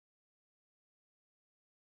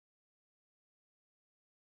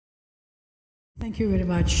Thank you very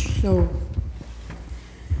much. So,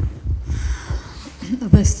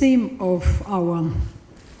 the theme of our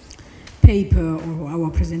paper or our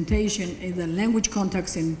presentation is the language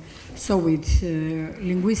context in Soviet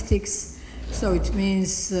linguistics. So it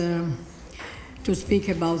means to speak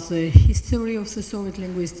about the history of the Soviet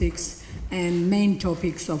linguistics and main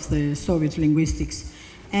topics of the Soviet linguistics.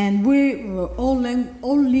 And we, all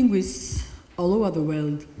linguists all over the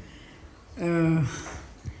world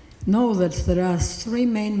know that there are three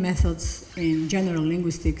main methods in general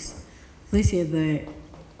linguistics. This is the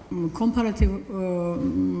comparative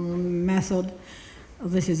method,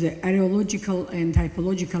 this is the areological and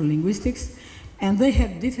typological linguistics, and they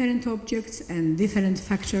have different objects and different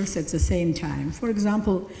factors at the same time. For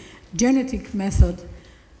example, genetic method,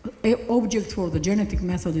 an object for the genetic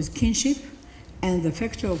method is kinship, and the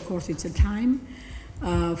factor, of course, it's a time.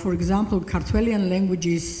 For example, Kartvelian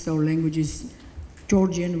languages, or languages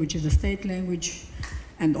Georgian, which is the state language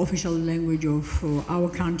and official language of our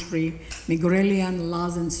country, Megrelian,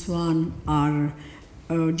 Laz, and Swan are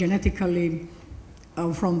genetically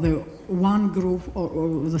from the one group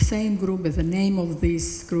or the same group, but the name of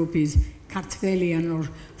this group is Kartvelian or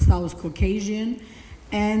South Caucasian.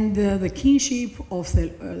 And the kinship of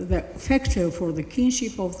the factor for the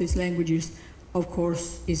kinship of these languages, of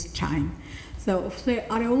course, is time. So for the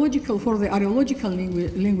areological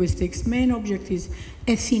linguistics, main object is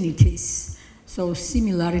affinities, so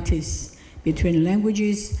similarities between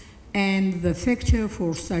languages, and the factor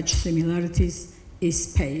for such similarities is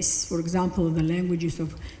space. For example, the languages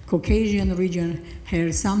of Caucasian region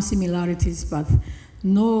have some similarities, but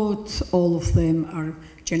not all of them are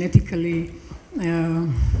genetically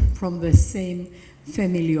from the same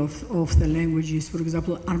family of the languages. For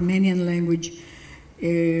example, Armenian language,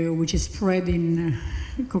 which is spread in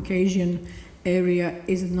Caucasian area,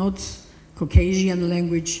 is not Caucasian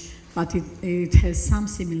language, but it has some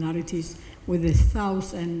similarities with the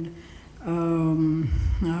South and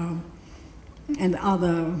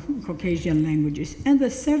other Caucasian languages. And the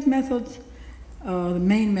third method, the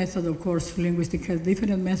main method, of course, linguistics has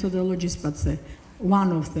different methodologies, but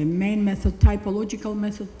one of the main method, typological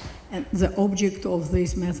method, and the object of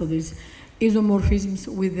this method is isomorphisms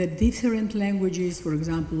with the different languages, for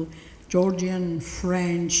example, Georgian,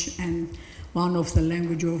 French, and one of the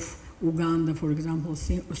language of Uganda, for example,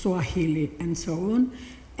 Swahili, and so on.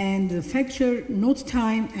 And the factor, not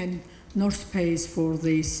time and nor space for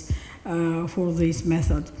this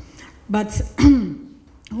method. But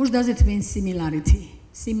what does it mean, similarity?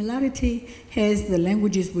 Similarity has the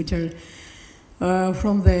languages which are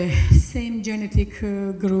from the same genetic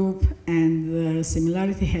group, and the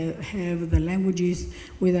similarity have the languages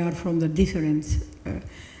which are from the different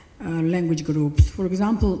language groups. For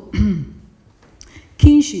example,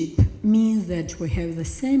 kinship means that we have the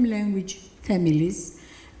same language families,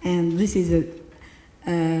 and this is a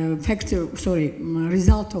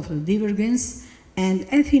result of the divergence. And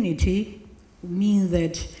affinity means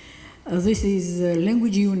that this is a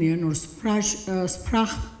language union or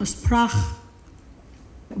Sprachbuch.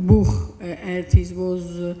 It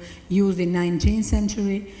was used in 19th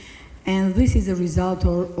century, and this is a result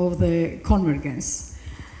of the convergence.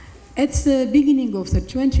 At the beginning of the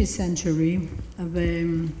 20th century,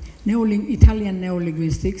 the Italian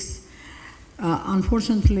neolinguistics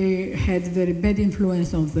unfortunately had very bad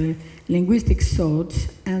influence of the linguistic thought,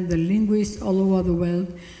 and the linguists all over the world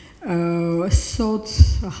thought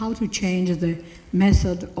how to change the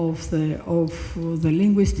method of the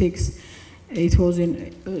linguistics. It was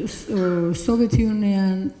in Soviet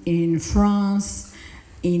Union, in France,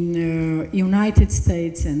 in United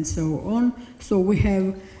States, and so on. So we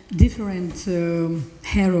have different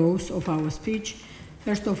heroes of our speech.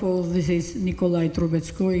 First of all, this is Nikolai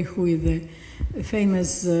Trubetskoy, who is the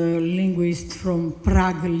famous linguist from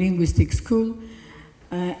Prague Linguistic School.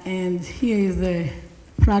 And here is the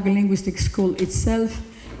Prague Linguistic School itself.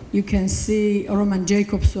 You can see Roman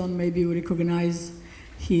Jacobson, maybe you recognize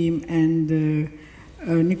him, and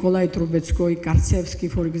Nikolai Trubetskoy, Kartsevsky,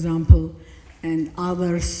 for example, and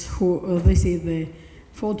others. This is the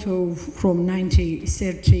photo from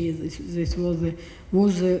 1930. This was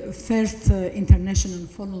the first international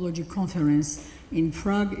phonology conference in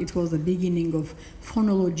Prague. It was the beginning of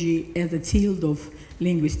phonology as a field of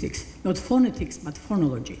linguistics, not phonetics, but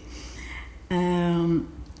phonology. And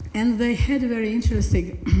they had a very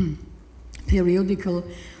interesting periodical,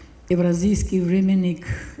 Евразийский временник,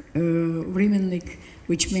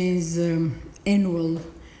 which means annual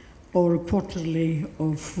or quarterly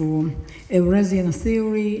of Eurasian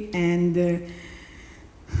theory, and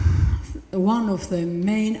one of the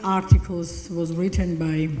main articles was written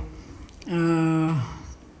by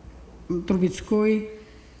Trubetskoy,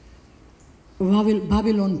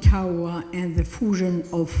 Babylon Tower and the fusion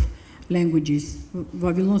of languages.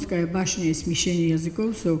 Вавилонская башня и смешение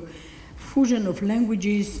языков. So fusion of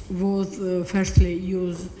languages was firstly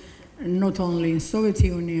used not only in Soviet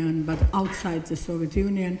Union but outside the Soviet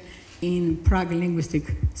Union in Prague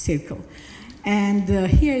Linguistic Circle. And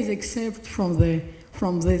here is excerpt from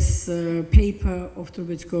this paper of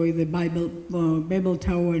Trubetskoy, the Babel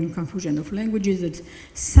Tower and Confusion of Languages, that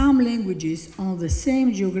some languages on the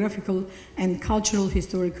same geographical and cultural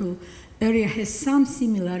historical area has some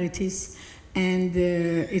similarities, and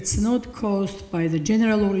it's not caused by the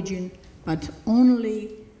general origin, but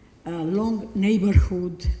only long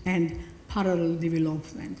neighborhood and parallel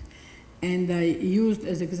development. And I used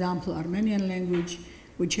as example Armenian language,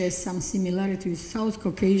 which has some similarity with South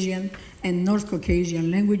Caucasian and North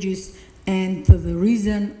Caucasian languages, and the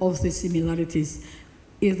reason of the similarities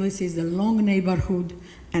is this is the long neighborhood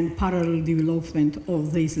and parallel development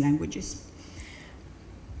of these languages.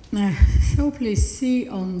 So please see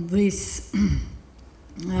on this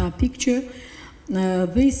picture,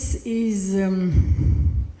 this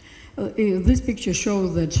picture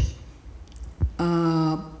shows that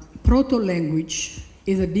proto-language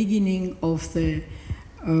is the beginning of the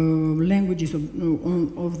languages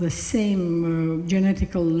of the same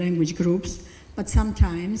genetical language groups, but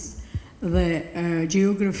sometimes the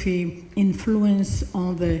geography influence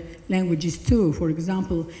on the languages too. For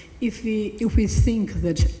example, if we think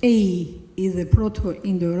that A is a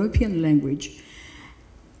Proto-Indo-European language,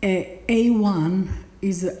 A1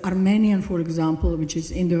 is Armenian, for example, which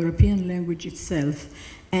is Indo-European language itself,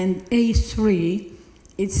 and A3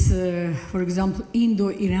 it's, for example,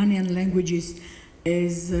 Indo-Iranian languages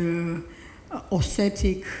is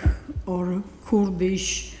Ossetic or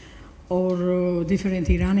Kurdish or different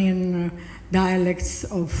Iranian dialects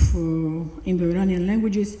of Indo-Iranian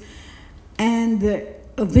languages. And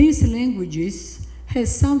these languages have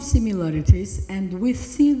some similarities, and we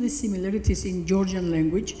see the similarities in Georgian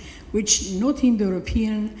language, which not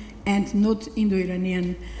Indo-European and not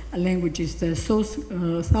Indo-Iranian languages, the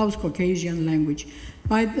South Caucasian language.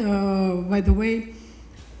 By the way,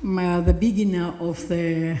 the beginner of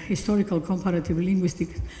the historical comparative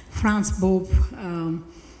linguistics, Franz Bob,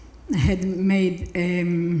 had made a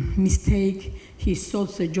mistake. He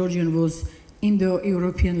thought that Georgian was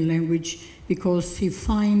Indo-European language because he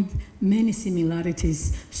found many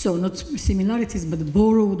similarities. So not similarities, but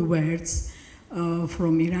borrowed words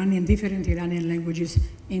from different Iranian languages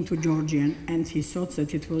into Georgian, and he thought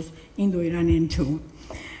that it was Indo-Iranian too.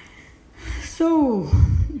 So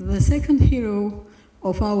the second hero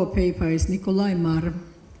of our paper is Nikolai Marr,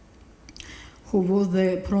 who was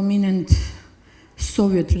the prominent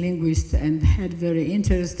Soviet linguist and had very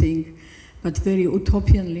interesting but very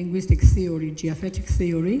utopian linguistic theory, geophatic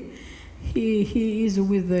theory. He is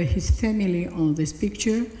with his family on this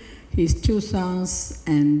picture, his two sons,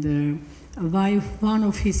 and one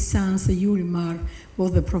of his sons, Yuri Marr,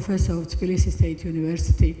 was the professor of Tbilissi State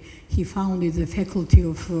University. He founded the faculty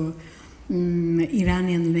of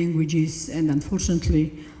Iranian languages, and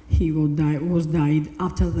unfortunately he was died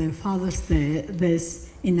after the father's death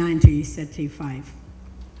in 1935.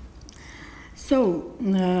 So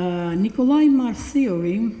Nikolai Marr's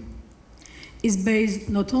theory is based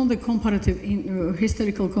not on the comparative,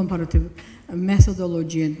 historical comparative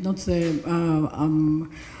methodology and not the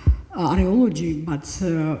areology, but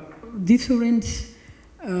different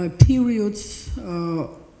periods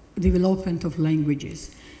development of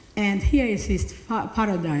languages. And here is his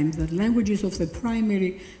paradigm that languages of the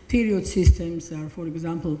primary period systems are, for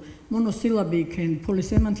example, monosyllabic and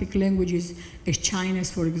polysemantic languages, as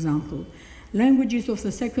Chinese, for example. Languages of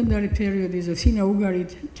the secondary period is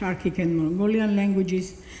Finno-Ugaric, Turkic, and Mongolian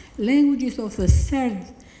languages. Languages of the third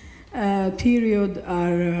period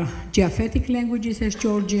are geophatic languages, as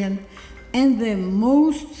Georgian, and the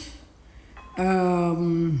most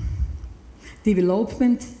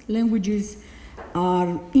development languages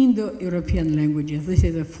are Indo-European languages. This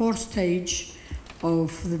is the fourth stage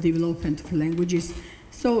of the development of languages.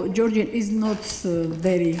 So Georgian is not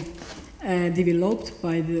very developed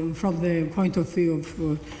from the point of view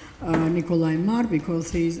of Nikolai Marr,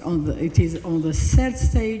 because it is on the third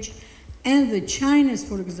stage, and the Chinese,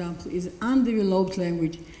 for example, is undeveloped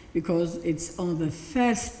language because it's on the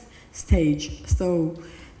first stage. So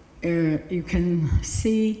you can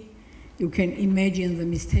see, you can imagine the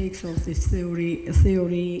mistakes of this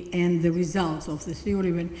theory and the results of the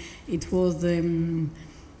theory when it was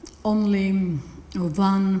only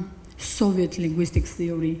one Soviet linguistic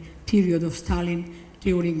theory period of Stalin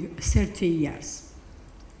during 30 years.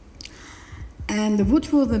 And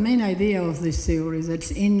what was the main idea of this theory? That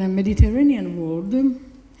in the Mediterranean world,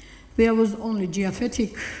 there was only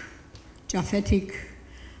Japhetic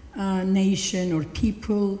nation or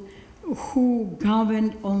people who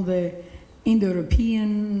governed on the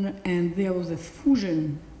Indo-European, and there was a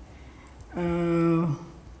fusion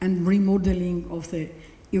and remodeling of the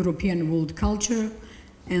European world culture,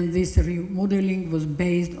 and this remodeling was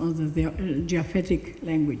based on the Japhetic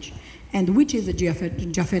language. And which is the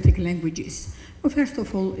Japhetic languages? Well, first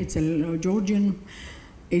of all, it's a Georgian,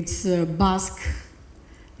 it's Basque.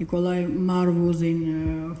 Nikolai Mar was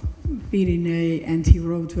in Pyrenees, and he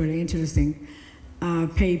wrote very interesting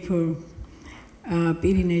paper.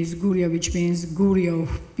 Pyrenees Guria, which means Guria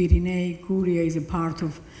of Pyrenees. Guria is a part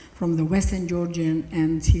of from the Western Georgian,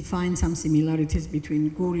 and he finds some similarities between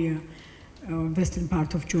Guria, western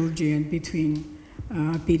part of Georgia, and between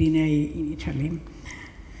Pyrenees in Italy.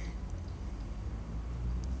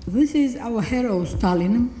 This is our hero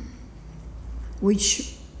Stalin,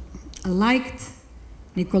 which liked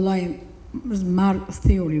Nikolai Mar's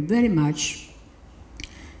theory very much,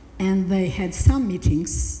 and they had some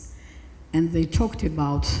meetings, and they talked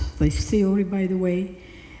about this theory, by the way.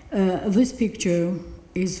 This picture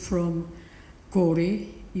is from Gori.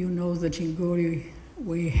 You know that in Gori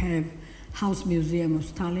we have House Museum of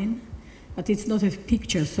Stalin, but it's not a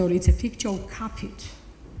picture, sorry, it's a picture of carpet.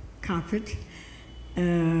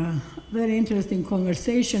 Very interesting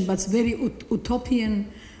conversation, but it's very utopian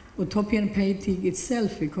painting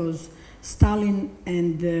itself, because Stalin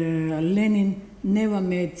and Lenin never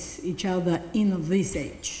met each other in this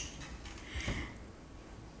age.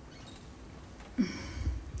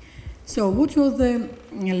 So what was the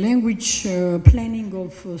language planning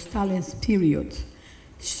of Stalin's period?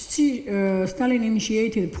 Stalin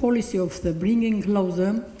initiated a policy of the bringing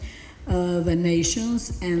closer the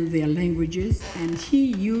nations and their languages, and he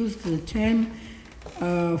used the term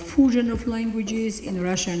fusion of languages. In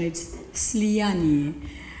Russian it's sliani.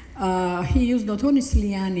 He used not only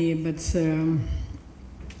sliani, but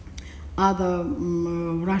other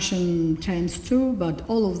Russian terms too, but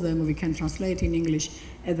all of them we can translate in English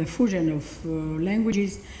as a fusion of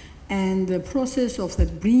languages. And the process of the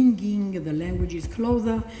bringing the languages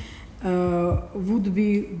closer would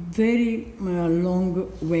be very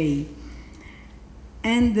long way.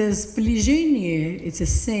 And the splizhenie, it's the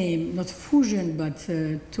same, not fusion, but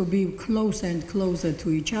to be closer and closer to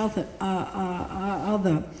each other,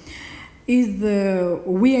 is the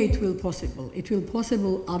way it will possible. It will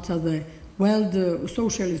possible after the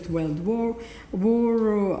socialist world war,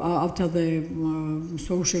 after the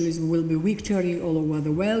socialism will be victory all over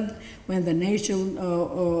the world, when the national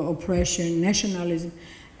oppression, nationalism,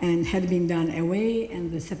 and had been done away,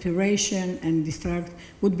 and the separation and destruct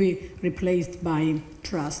would be replaced by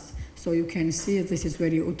trust. So you can see this is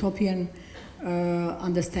very utopian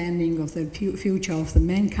understanding of the future of the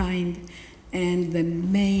mankind, and the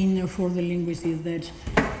main for the linguist is that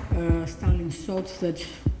Stalin thought that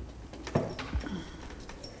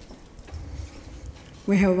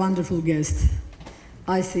we have a wonderful guest.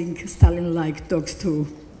 I think Stalin liked dogs too.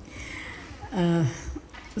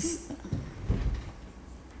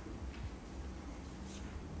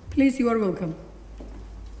 Please, you are welcome.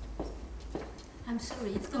 I'm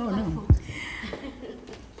sorry, it's not my fault.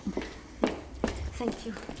 Thank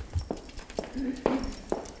you.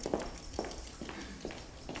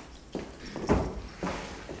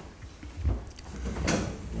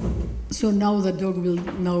 So now the dog will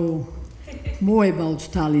know more about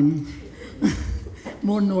Stalin,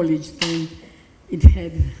 more knowledge than it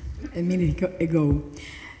had a minute ago.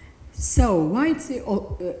 So why is it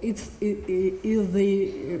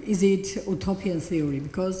utopian theory?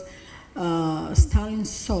 Because Stalin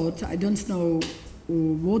thought, I don't know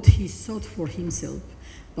what he thought for himself,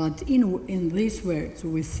 but in these words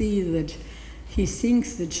we see that he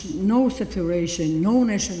thinks that no separation, no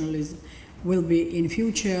nationalism will be in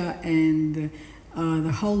future, and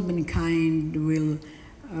the whole mankind will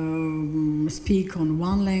speak on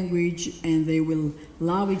one language, and they will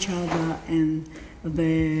love each other, and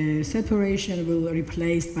the separation will be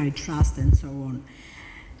replaced by trust and so on.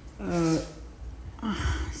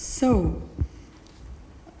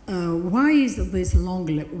 Why is this long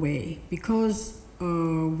way? Because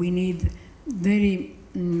we need very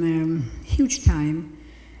huge time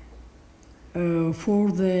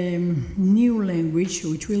for the new language,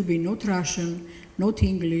 which will be not Russian, not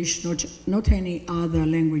English, not any other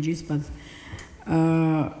languages, but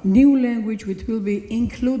new language which will be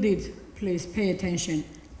included, please pay attention,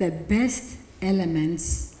 the best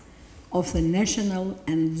elements of the national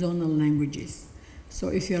and zonal languages. So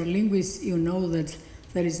if you're a linguist, you know that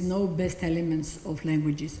there is no best elements of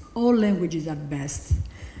languages. All languages are best.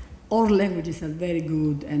 All languages are very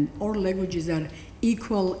good, and all languages are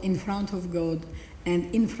equal in front of God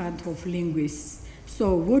and in front of linguists.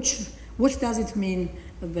 So what does it mean,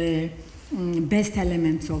 the best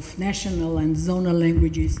elements of national and zonal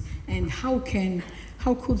languages, and how could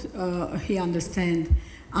he understand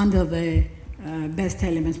under the best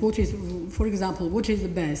elements? What is, for example, what is the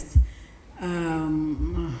best?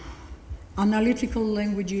 Analytical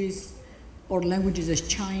languages, or languages as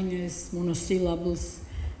Chinese, monosyllables,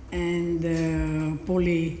 and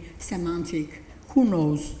polysemantic, who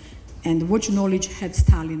knows? And what knowledge had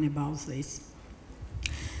Stalin about this?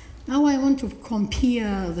 Now I want to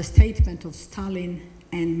compare the statement of Stalin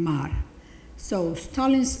and Marr. So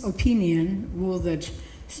Stalin's opinion was that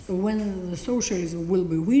when the socialism will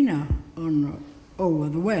be winner over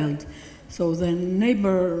the world, so the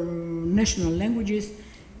neighbor national languages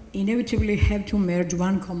inevitably have to merge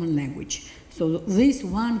one common language. So this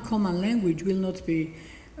one common language will not be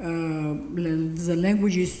the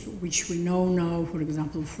languages which we know now, for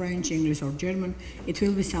example, French, English, or German. It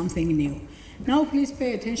will be something new. Now please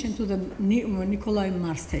pay attention to the Nikolai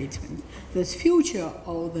Marr statement. The future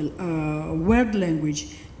of the world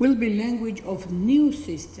language will be language of new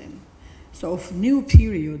system, so of new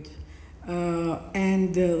period.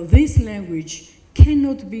 And this language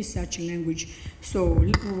cannot be such a language. So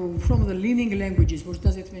from the living languages, what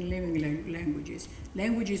does it mean, living languages?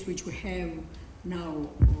 Languages which we have now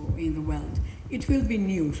in the world. It will be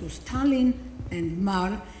new. So Stalin and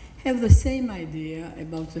Marr have the same idea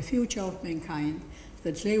about the future of mankind,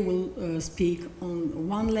 that they will speak on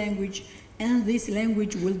one language, and this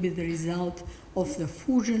language will be the result of the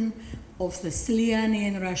fusion of the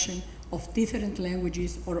Slyanian Russian, of different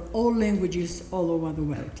languages, or all languages all over the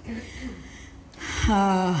world.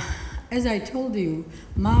 As I told you,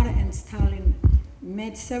 Marr and Stalin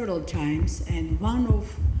met several times, and one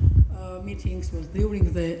of meetings was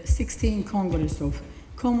during the 16th Congress of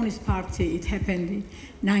Communist Party. It happened in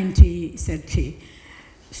 1930.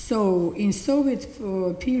 So in Soviet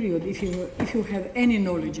period, if you have any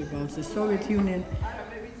knowledge about the Soviet Union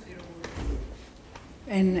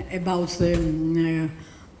and about the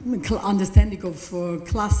understanding of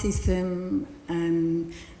class system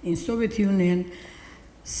and in Soviet Union,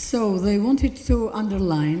 so they wanted to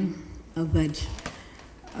underline that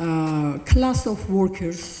class of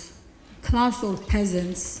workers, class of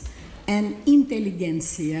peasants, and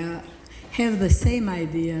intelligentsia have the same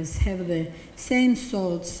ideas, have the same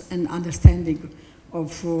thoughts and understanding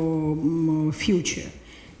of future.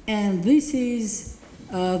 And this is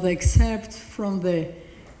the excerpt from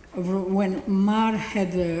when Marr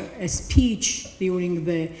had a speech during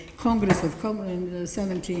the Congress of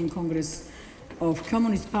 17th Congress of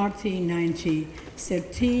Communist Party in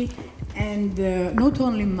 1930, and not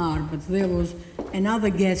only Marr, but there was another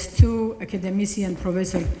guest too, academician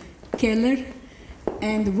Professor Keller.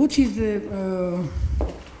 And what is the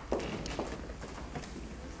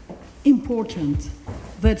important,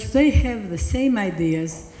 that they have the same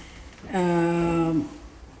ideas, and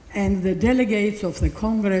the delegates of the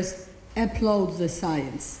Congress applaud the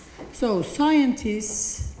science. So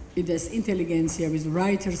scientists, it is intelligentsia with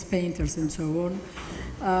writers, painters, and so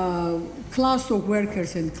on, class of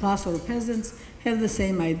workers and class of peasants have the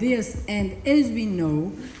same ideas. And as we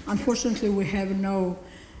know, unfortunately we have no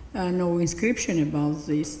inscription about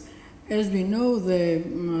this. As we know, the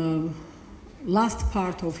last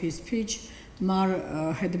part of his speech,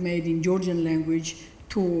 Marr had made in Georgian language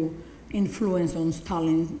to influence on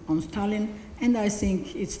Stalin, and I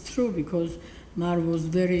think it's true, because Marr was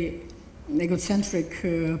very egocentric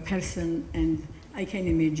person, and I can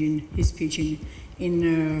imagine his speech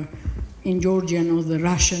in Georgian or the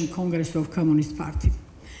Russian Congress of Communist Party.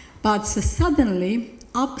 But suddenly,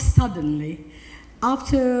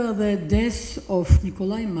 after the death of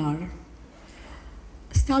Nikolai Marr,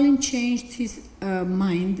 Stalin changed his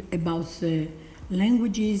mind about the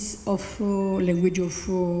language of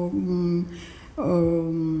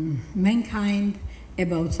mankind,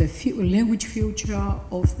 about the language future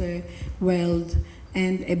of the world,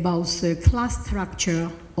 and about the class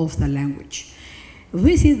structure of the language.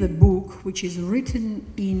 This is the book which is written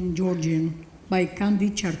in Georgian by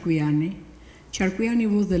Kandi Charkuyani. Charkuyani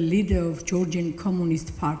was the leader of Georgian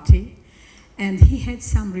Communist Party, and he had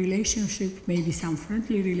some relationship, maybe some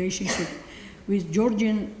friendly relationship with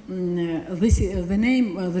Georgian, this is the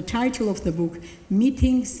name, the title of the book,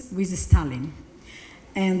 Meetings with Stalin.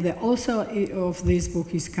 And the author of this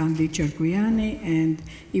book is Kandi Charkuyani, and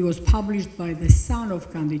it was published by the son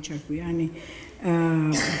of Kandi Charkuyani,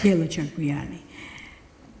 Gela Charkuyani.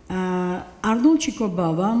 Arnold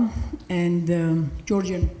Chikobava and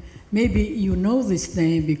Georgian, maybe you know this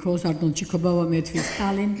name because Arnold Chikobava met with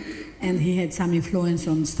Stalin and he had some influence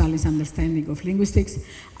on Stalin's understanding of linguistics.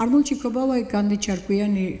 Arnold Chikobava and Gandhi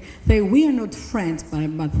Charkuyani, we are not friends,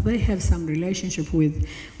 but they have some relationship with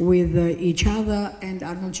each other, and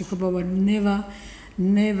Arnold Chikobava never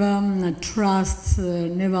never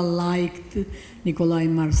liked Nikolai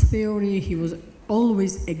Mar's theory. He was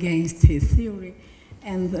always against his theory,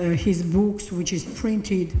 and his books, which is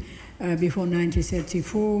printed before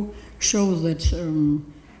 1934, shows that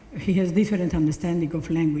he has different understanding of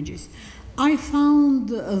languages. I found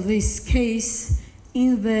this case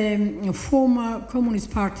in the former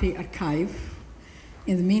Communist Party archive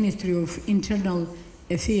in the Ministry of Internal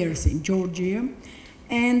Affairs in Georgia,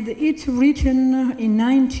 and it's written in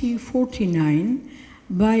 1949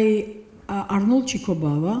 by Arnold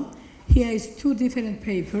Chikobava. He has two different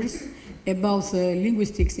papers about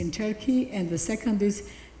linguistics in Turkey, and the second is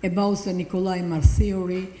about the Nikolai Mar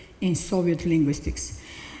theory in Soviet linguistics.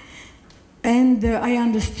 And I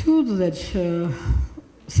understood that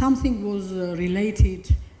something was related,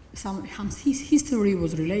 his history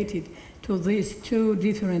was related to these two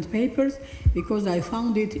different papers, because I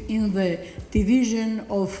found it in the division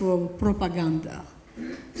of propaganda.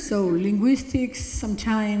 So linguistics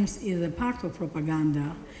sometimes is a part of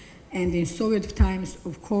propaganda, and in Soviet times,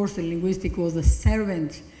 of course, the linguistic was a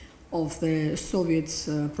servant of the Soviet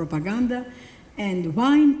propaganda. And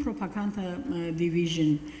why in propaganda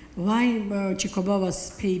division, why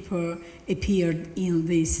Chikobava's paper appeared in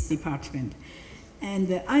this department?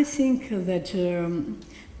 And I think that the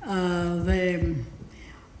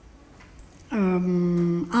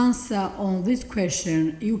answer on this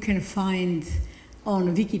question you can find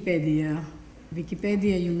on Wikipedia.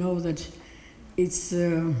 Wikipedia, you know that it's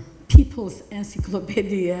people's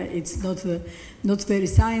encyclopedia. It's not very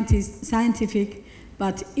scientific,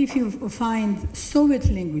 but if you find Soviet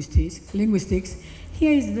linguistics,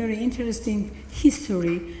 here is very interesting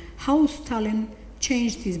history, how Stalin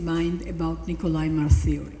changed his mind about Nikolai Mar's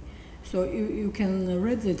theory. So you can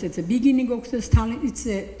read that at the beginning of the Stalin, it's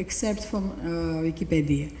an excerpt from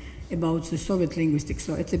Wikipedia about the Soviet linguistics.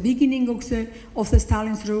 So at the beginning of the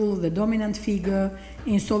Stalin's rule, the dominant figure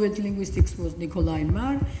in Soviet linguistics was Nikolai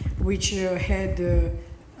Mar, which had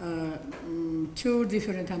two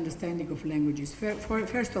different understanding of languages.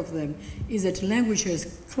 First of them is that language has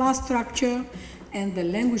class structure, and the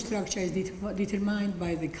language structure is determined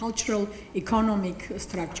by the cultural, economic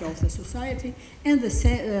structure of the society. And the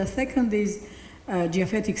second is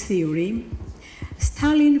geophatic theory.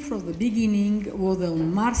 Stalin, from the beginning, was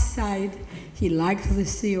on Mar's side. He liked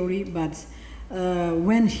this theory, but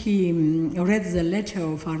when he read the letter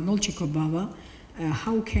of Arnold Chikobava,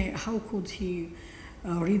 how could he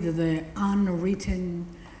read the unwritten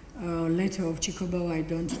letter of Chikobava? I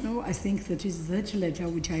don't know. I think that is that letter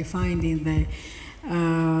which I find in the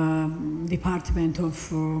Department of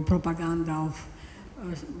Propaganda of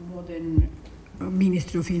modern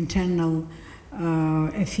Ministry of Internal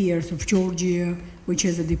Affairs of Georgia, which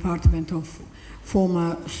is a department of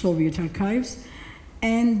former Soviet archives.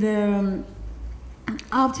 And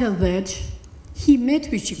after that, he met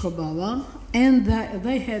with Chikobava, and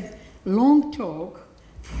they had long talk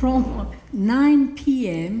from 9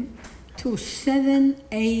 p.m. to 7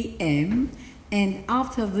 a.m. And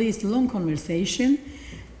after this long conversation,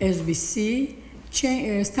 as we see,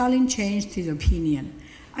 Stalin changed his opinion.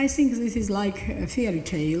 I think this is like a fairy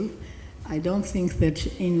tale. I don't think that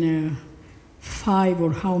in 5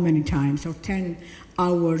 or how many times, or 10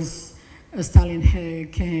 hours, Stalin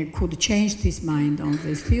could change his mind on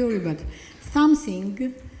this theory, but some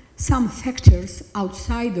factors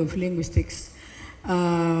outside of linguistics,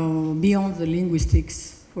 beyond the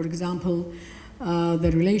linguistics, for example,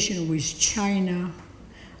 the relation with China,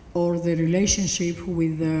 or the relationship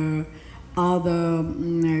with other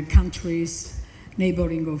countries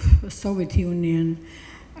neighboring of Soviet Union,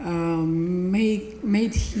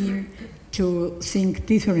 made him to think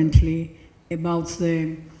differently about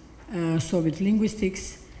the Soviet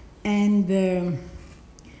linguistics. And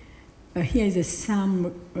here is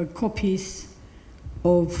some copies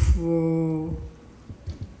of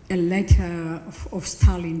a letter of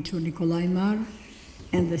Stalin to Nikolai Mar,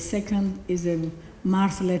 and the second is a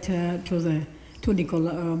Mar's letter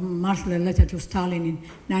Mar's letter to Stalin in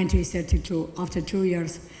 1932. After 2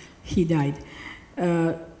 years, he died.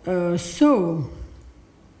 So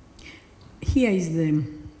here is the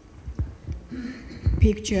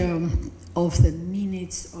picture of the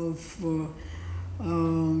minutes of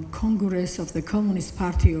Congress of the Communist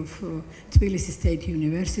Party of Tbilissi State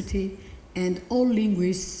University and all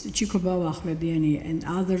linguists, Chikobava, Ahmediani, and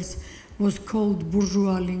others, was called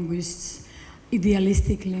bourgeois linguists,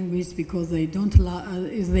 idealistic linguists, because they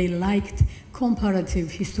they liked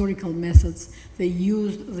comparative historical methods. They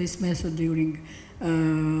used this method during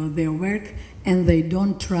their work, and they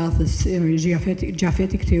don't trust the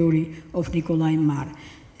Japhetic theory of Nikolai Marr.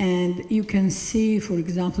 And you can see, for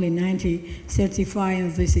example, in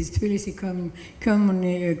 1935, this is Tbilissi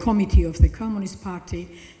Committee of the Communist Party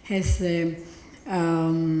has a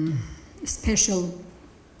special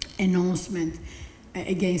announcement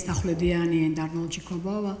against Ahmediani and Arnold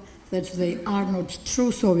Chikobava that they are not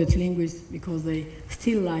true Soviet linguists because they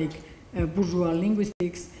still like bourgeois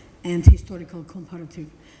linguistics and historical comparative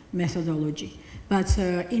methodology. But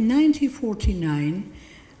in 1949,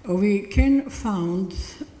 we can found,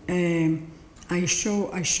 I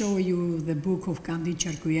show you the book of Kandi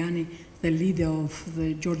Charkuyani, the leader of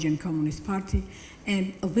the Georgian Communist Party,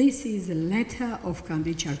 and this is a letter of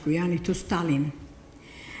Kandi Charkuyani to Stalin.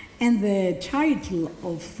 And the title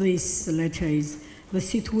of this letter is The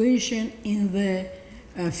Situation in the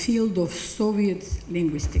Field of Soviet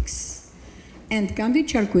Linguistics. And Kandi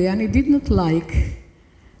Charkuyani did not like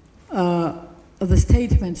the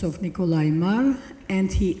statements of Nikolai Marr,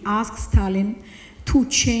 and he asked Stalin to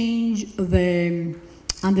change the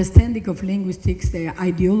understanding of linguistics, the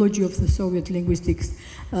ideology of the Soviet linguistics,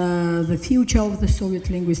 the future of the Soviet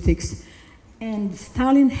linguistics. And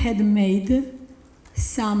Stalin had made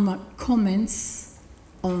some comments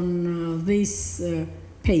on this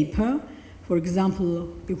paper. For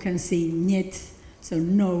example, you can see "нет," so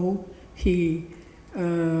no, he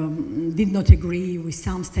did not agree with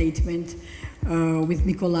some statement with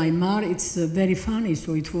Nikolai Marr. It's very funny.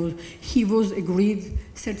 So he was agreed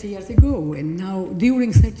 30 years ago, and now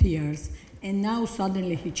during 30 years, and now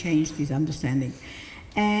suddenly he changed his understanding.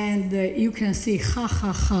 And you can see ha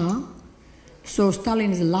ha ha. So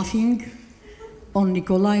Stalin is laughing on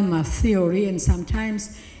Nikolai Marr's theory, and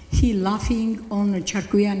sometimes he laughing on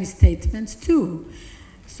Charkuyani's statements too.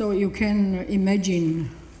 So you can imagine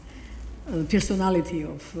the personality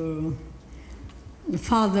of the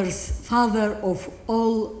father of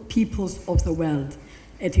all peoples of the world.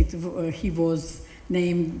 He was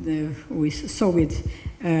named with Soviet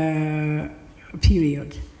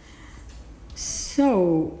period.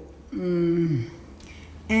 So, and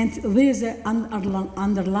there's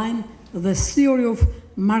underline the theory of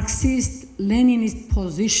Marxist-Leninist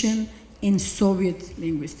position in Soviet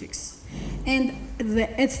linguistics. And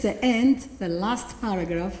at the end, the last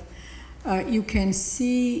paragraph, you can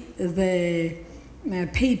see the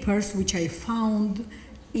papers which I found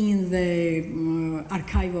in the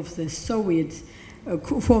archive of the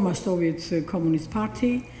former Soviet Communist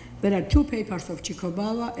Party. There are two papers of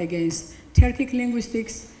Chikobava against Turkic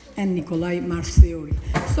linguistics and Nikolai Marr's theory.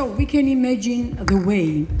 So we can imagine the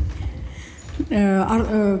way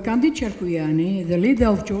Kandi Charkuyani, the leader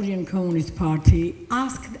of Georgian Communist Party,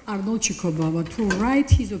 asked Arnold Chikobava to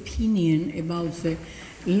write his opinion about the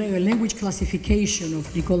language classification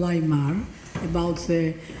of Nikolai Marr, about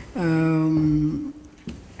the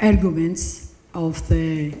arguments of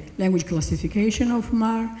the language classification of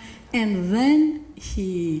Marr, and then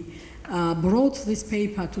he brought this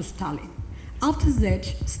paper to Stalin. After that,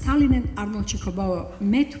 Stalin and Arnold Chikobava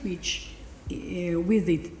met with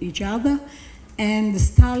each other, and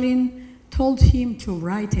Stalin told him to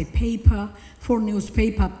write a paper for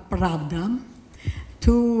newspaper Pravda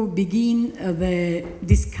to begin the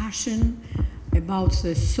discussion about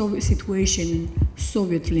the Soviet situation in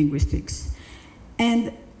Soviet linguistics.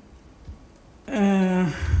 And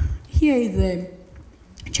here is the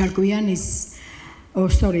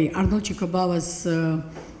Arnold Chikobava's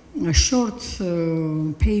short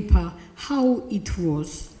paper, how it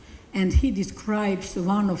was. And he describes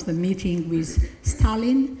one of the meetings with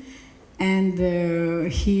Stalin, and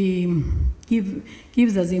he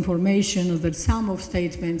gives us information that some of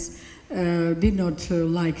statements did not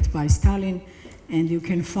liked by Stalin. And you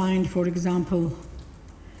can find, for example,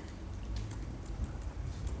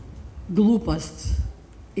 glupast,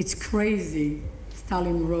 it's crazy,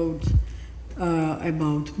 Stalin wrote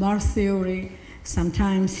about Marr's theory.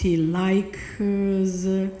 Sometimes he likes,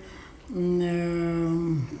 he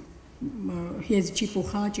has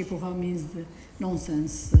chipuha means the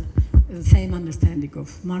nonsense, the same understanding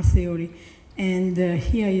of Marr theory. And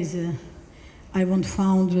here is, I want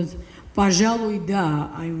found, пожалуй, да,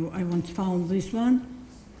 I want found this one.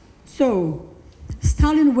 So,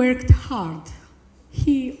 Stalin worked hard.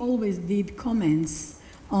 He always did comments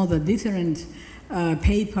on the different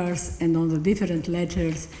papers and on the different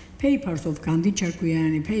letters papers of Gandhi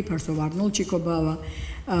Charkuyani, papers of Arnold Chikobava,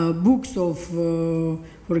 books of,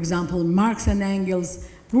 for example, Marx and Engels,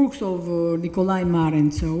 books of Nikolai Marr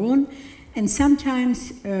and so on. And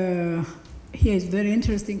sometimes, here is a very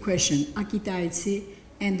interesting question, Akitaitsi,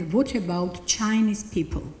 and what about Chinese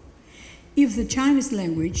people? If the Chinese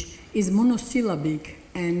language is monosyllabic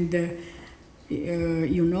and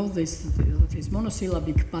you know this is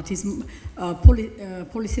monosyllabic, but it's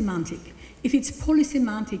polysemantic. If it's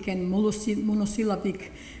polysemantic and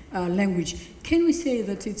monosyllabic language, can we say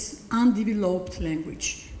that it's undeveloped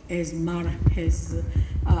language, as Marr has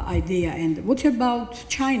idea? And what about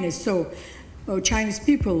Chinese? So Chinese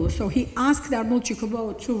people. So he asked Arnold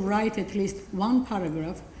Chikobava to write at least one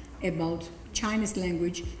paragraph about Chinese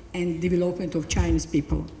language and development of Chinese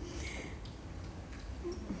people.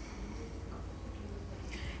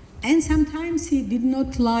 And sometimes he did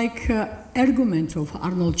not like arguments of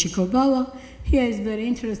Arnold Chikobava. Here is very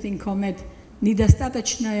interesting comment,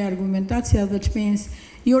 недостаточная аргументация, that means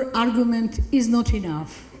your argument is not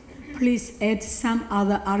enough. Please add some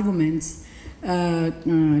other arguments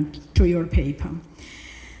to your paper.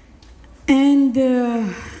 And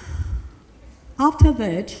after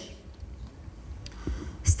that,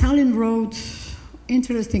 Stalin wrote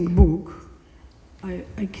interesting book. I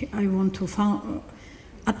want to find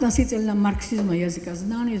относительно марксизма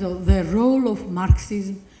языкознания, the role of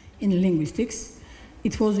Marxism in linguistics.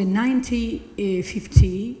 It was in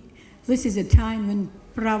 1950. This is a time when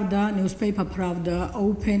Pravda, newspaper Pravda,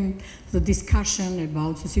 opened the discussion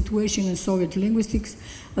about the situation in Soviet linguistics.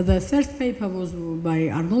 The first paper was by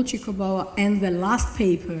Arnold Chikobava, and the last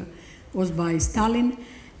paper was by Stalin.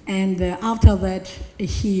 And after that,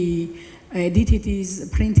 he edited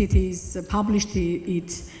it, printed it, published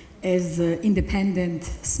it as an independent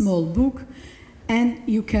small book. And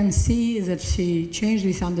you can see that he changed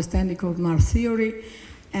his understanding of Marr theory.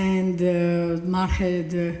 And Marr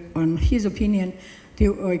had, on his opinion,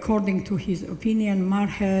 according to his opinion, Marr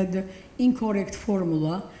had incorrect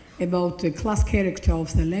formula about the class character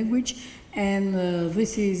of the language. And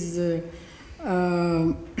this is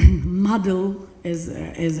model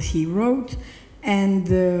as he wrote. And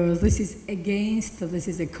this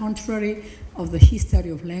is a contrary of the history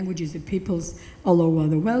of languages and peoples all over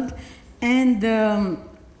the world. And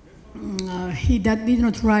he did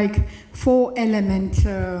not write 4 elements.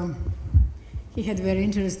 He had very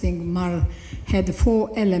interesting, Marr had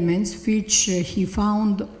 4 elements which he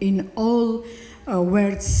found in all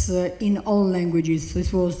words in all languages.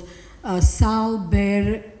 This was Sal,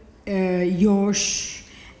 Ber, Yosh,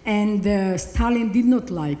 and Stalin did not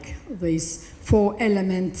like this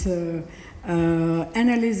 4-element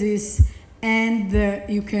analysis. And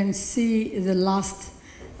you can see the last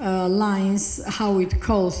lines, how it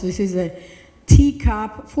calls. This is a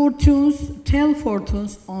teacup, fortunes, tell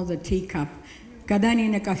fortunes on the teacup. Гадание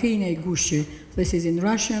на кофейной гуще. This is in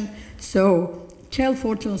Russian. So, tell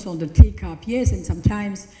fortunes on the teacup. Yes, and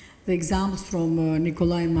sometimes the examples from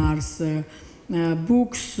Nikolai Marr's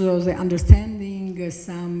books, the understanding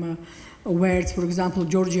some words, for example,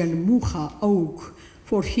 Georgian mucha, oak.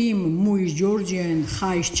 For him, mu is Georgian,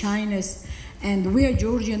 ha is Chinese. And where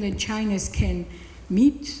Georgian and Chinese can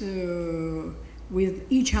meet with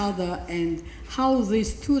each other, and how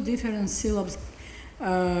these 2 different syllables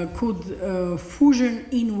could fusion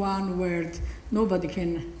in one word, nobody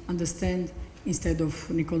can understand instead of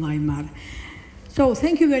Nikolai Marr. So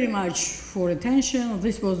thank you very much for attention.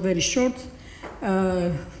 This was very short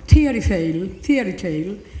theory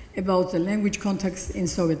tale about the language context in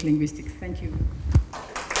Soviet linguistics. Thank you.